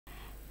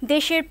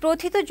দেশের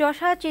প্রথিত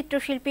যশা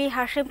চিত্রশিল্পী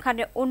হাশেম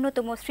খানের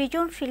অন্যতম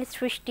সৃজনশীল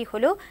সৃষ্টি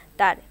হলো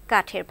তার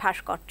কাঠের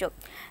ভাস্কর্য।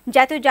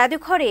 জাতীয়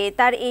জাদুঘরে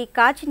তার এই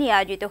কাজ নিয়ে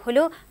আয়োজিত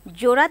হলো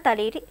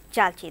জোড়াতালির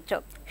চালচিত্র।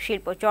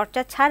 শিল্প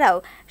চর্চা ছাড়াও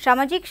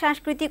সামাজিক,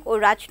 সাংস্কৃতিক ও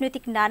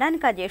রাজনৈতিক নানান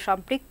কাজে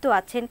সম্পৃক্ত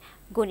আছেন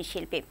গুণী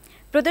শিল্পী।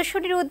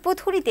 প্রদর্শনীর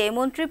উদ্বোধনীতে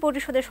মন্ত্রী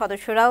পরিষদের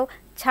সদস্যরাও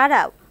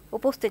ছাড়াও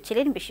উপস্থিত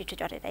ছিলেন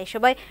বিশিষ্টজনেরা। এই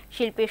সময়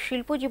শিল্পীর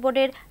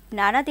শিল্পজীবনের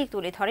নানা দিক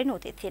তুলে ধরেন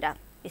অতিথিরা।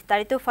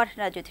 বিস্তারিত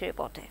ফারহানা জুথির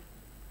রিপোর্টে।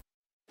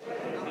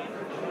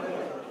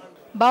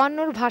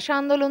 52-র ভাষা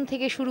আন্দোলন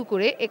থেকে শুরু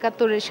করে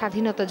 71-এর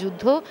স্বাধীনতা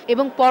যুদ্ধ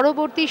এবং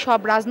পরবর্তী সব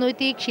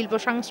রাজনৈতিক, শিল্প,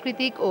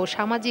 সাংস্কৃতিক ও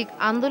সামাজিক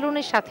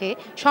আন্দোলনের সাথে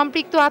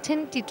সম্পৃক্ত আছেন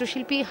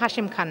চিত্রশিল্পী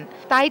হাশেম খান।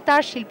 তাই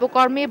তার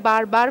শিল্পকর্মে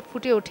বারবার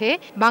ফুটে ওঠে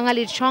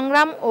বাঙালির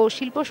সংগ্রাম ও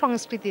শিল্প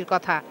সংস্কৃতির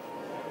কথা।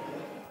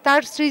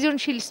 তার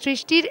সৃজনশীল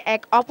সৃষ্টির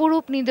এক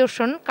অপরূপ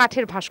নিদর্শন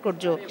কাঠের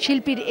ভাস্কর্য।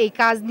 শিল্পীর এই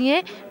কাজ নিয়ে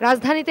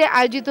রাজধানীতে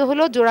আয়োজিত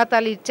হলো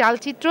জোড়াতালির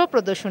চালচিত্র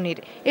প্রদর্শনীর।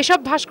 এসব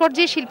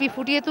ভাস্কর্যে শিল্পী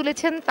ফুটিয়ে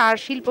তুলেছেন তার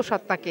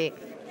শিল্পসত্তাকে।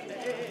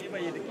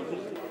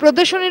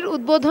 প্রদর্শনীর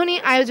উদ্বোধনী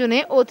আয়োজনে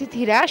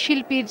অতিথিরা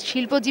শিল্পীর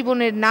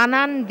শিল্পজীবনের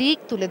নানান দিক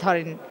তুলে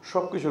ধরেন।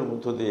 সবকিছুর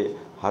মধ্য দিয়ে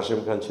হাশেম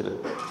খান ছিলেন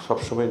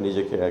সবসময়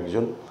নিজেকে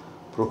একজন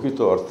প্রকৃত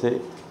অর্থে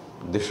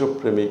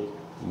দেশপ্রেমিক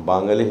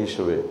বাঙালি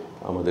হিসেবে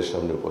আমাদের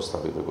সামনে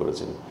উপস্থাপিত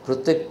করেছেন।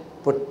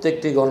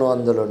 প্রত্যেকটি গণ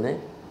আন্দোলনে,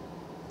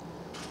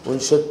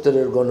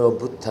 69-এর গণ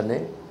অভ্যুত্থানে,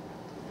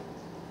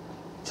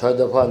 6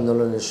 দফা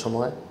আন্দোলনের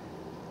সময়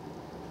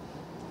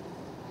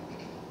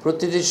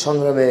প্রতিটি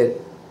সংগ্রামের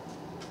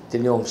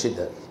তিনি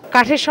অংশীদার।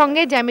 কাঠের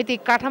সঙ্গে জ্যামিতিক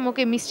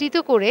কাঠামোকে মিশ্রিত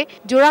করে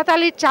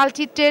জোড়াতালির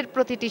চালচিত্রের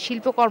প্রতিটি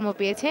শিল্পকর্ম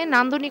পেয়েছে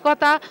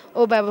নান্দনিকতা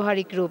ও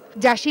ব্যবহারিক রূপ,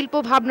 যা শিল্প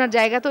ভাবনার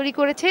জায়গা তৈরি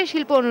করেছে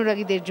শিল্প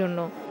অনুরাগীদের জন্য।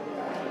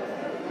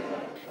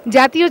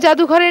 জাতীয়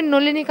জাদুঘরের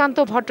নলিনীকান্ত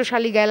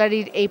ভট্টশালী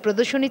গ্যালারির এই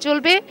প্রদর্শনী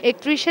চলবে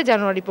 31শে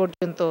জানুয়ারি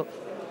পর্যন্ত।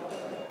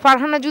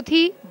 ফারহানা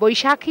জুথি,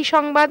 বৈশাখী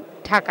সংবাদ,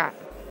 ঢাকা।